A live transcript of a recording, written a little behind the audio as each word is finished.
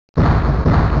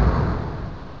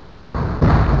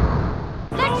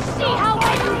See how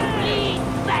I bleed,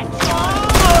 Vetro!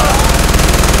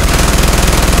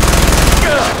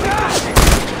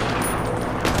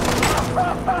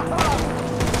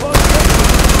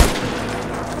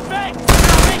 Meg,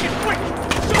 now make it quick!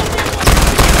 Show them what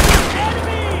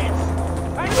enemies!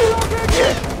 And you don't get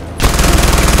it!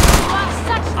 You have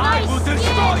such nice I will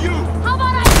destroy skin. you! How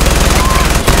about I destroy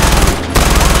you?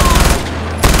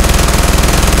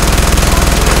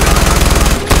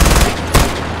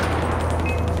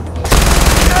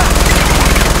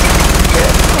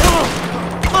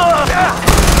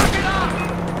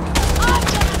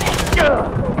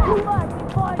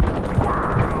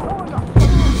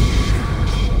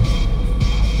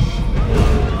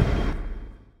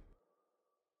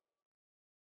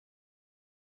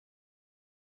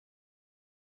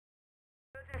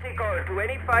 Call to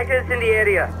any fighters in the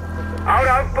area. Our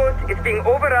outpost is being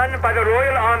overrun by the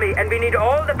Royal Army and we need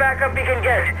all the backup we can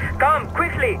get. Come,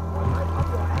 quickly!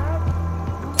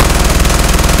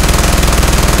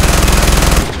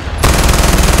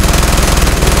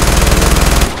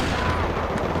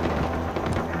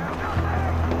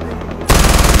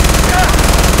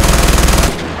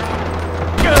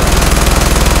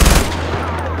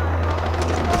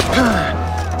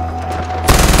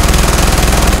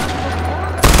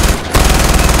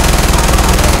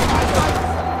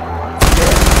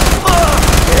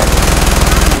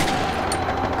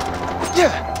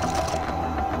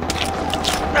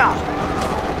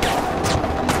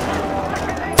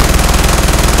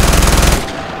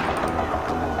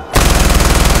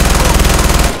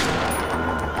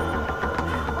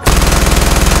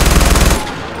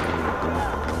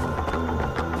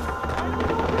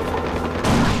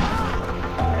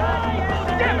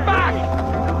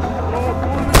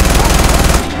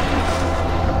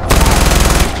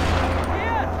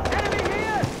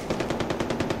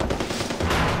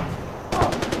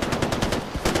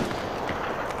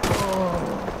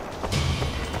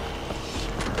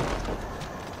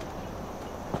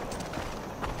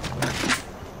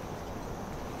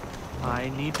 I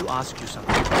need to ask you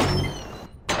something.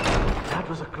 That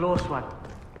was a close one.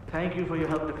 Thank you for your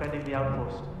help defending the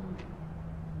outpost.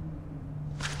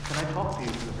 Can I talk to you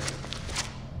for a minute?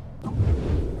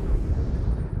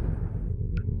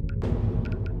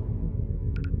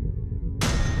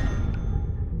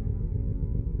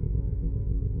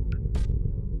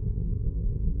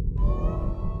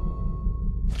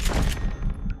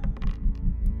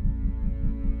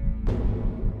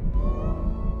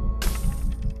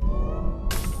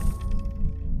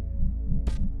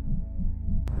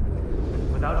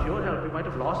 Without your help, we might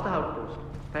have lost the outpost.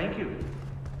 Thank you.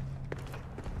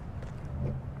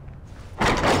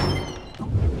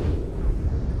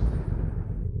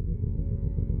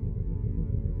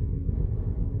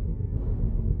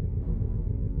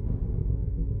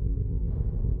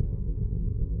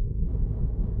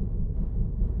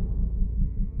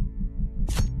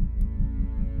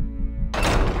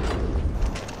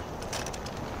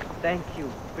 Thank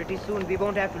you. Pretty soon we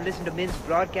won't have to listen to Min's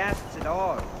broadcasts at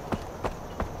all.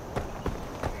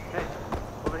 Hey,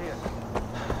 over here.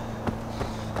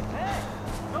 Hey!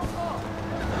 Don't go!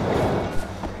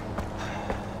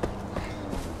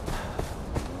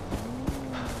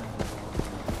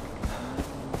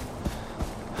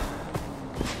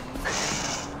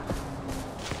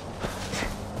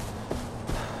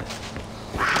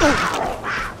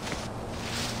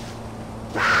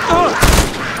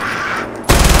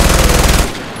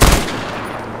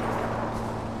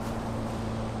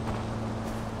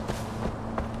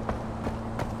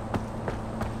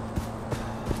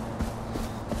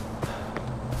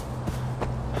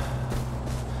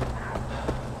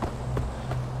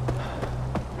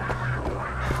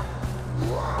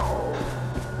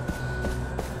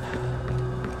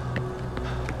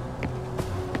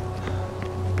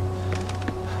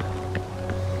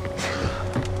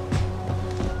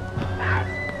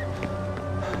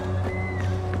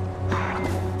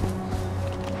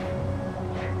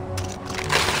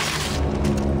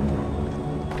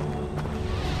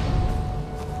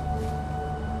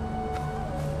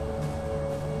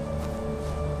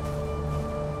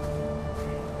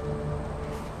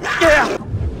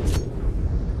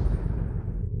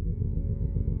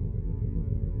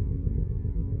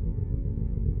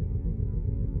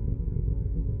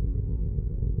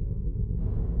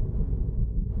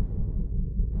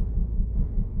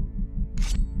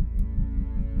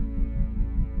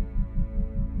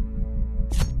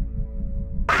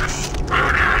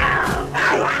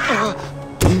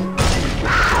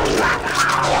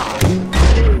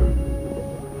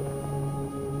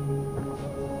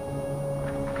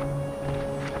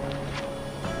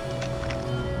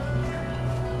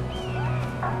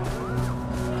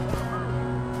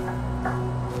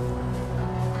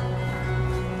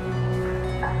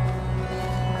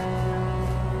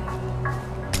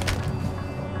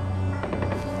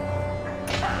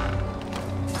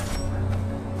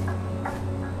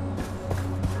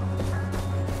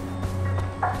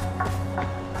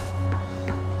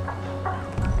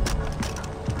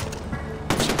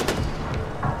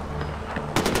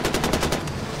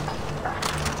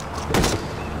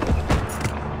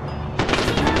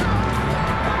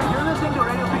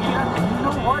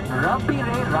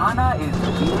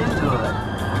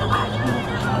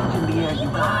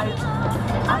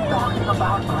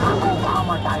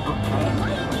 type of change.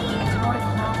 You know what it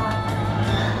smells like?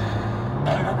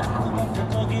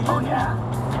 Oh yeah,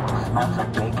 smells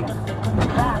like bacon. In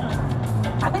fact,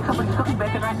 I think somebody's cooking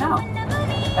bacon right now.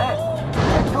 Hey,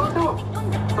 छोटू,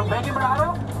 तुम bacon बना रहे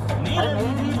हो? अरे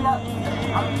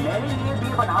मेरे लिए भी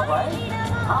बनाओ भाई.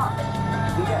 हाँ,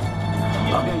 ठीक है.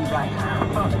 Okay, you guys.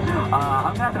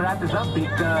 I'm gonna have to wrap this up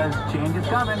because change is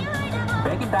coming.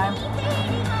 Bacon time.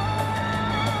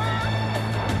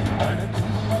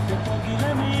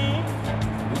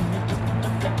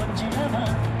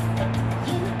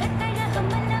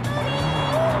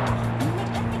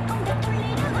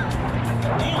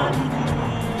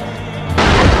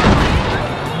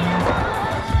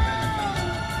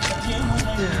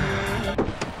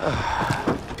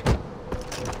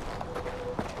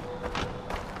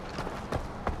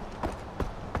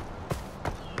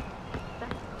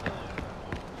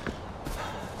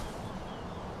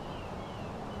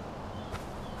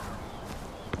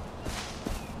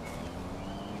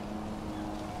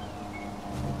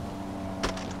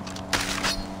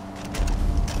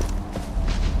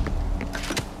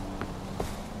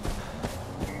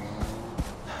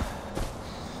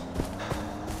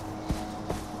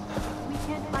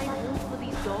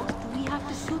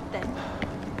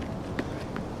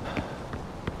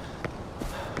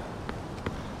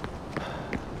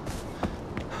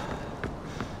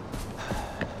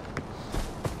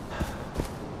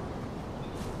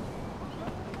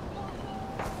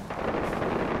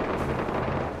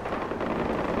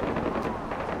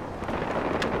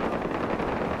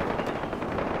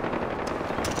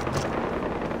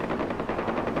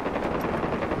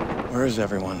 Where is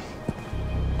everyone?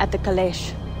 At the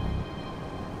Kalesh.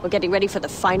 We're getting ready for the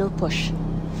final push.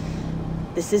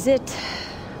 This is it.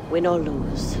 Win or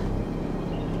lose.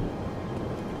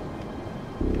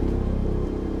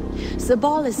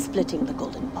 Sabal is splitting the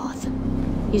Golden Path.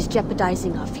 He's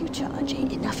jeopardizing our future,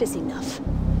 Ajay. Enough is enough.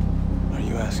 Are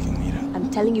you asking me to?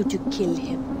 I'm telling you to kill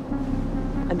him.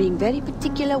 I'm being very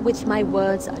particular with my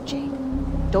words, Ajay.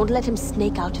 Don't let him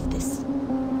snake out of this.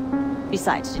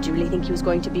 Besides, did you really think he was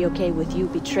going to be okay with you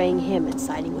betraying him and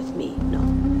siding with me? No.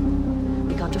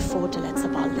 We can't afford to let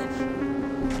Sabal live.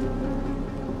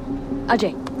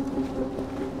 Ajay,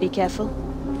 be careful.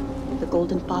 The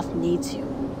Golden Path needs you.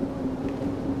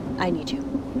 I need you.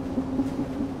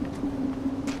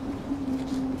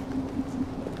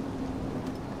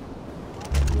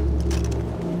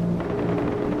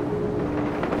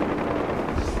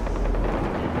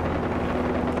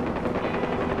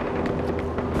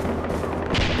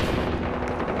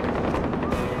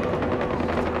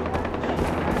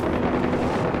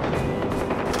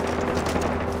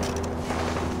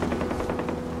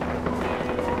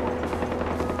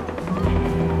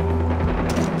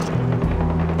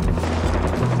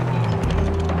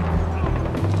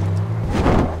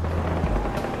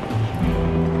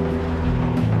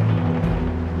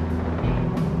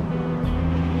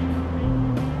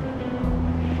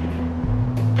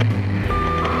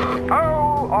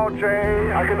 RJ,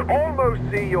 I can almost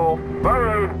see your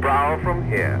furrowed brow from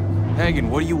here. Hagen,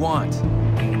 what do you want?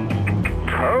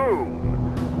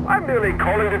 Tone, I'm merely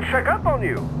calling to check up on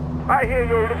you. I hear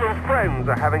your little friends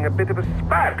are having a bit of a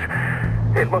spat.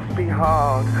 It must be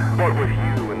hard, what with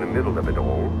you in the middle of it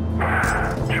all.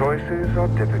 Choices are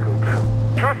difficult.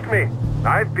 Trust me,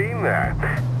 I've been there.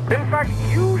 In fact,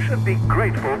 you should be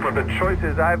grateful for the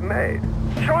choices I've made.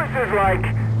 Choices like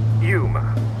humor.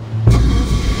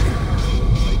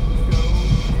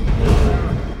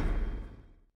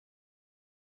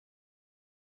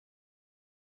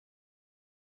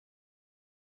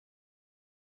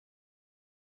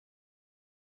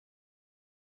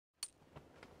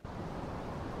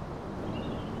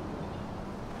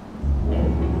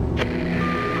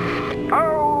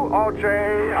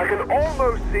 RJ, I can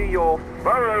almost see your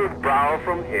furrowed brow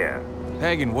from here.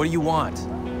 Hagen, what do you want?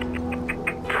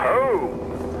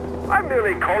 Tone, I'm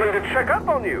merely calling to check up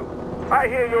on you. I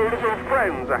hear your little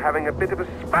friends are having a bit of a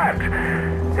spat.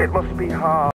 It must be hard.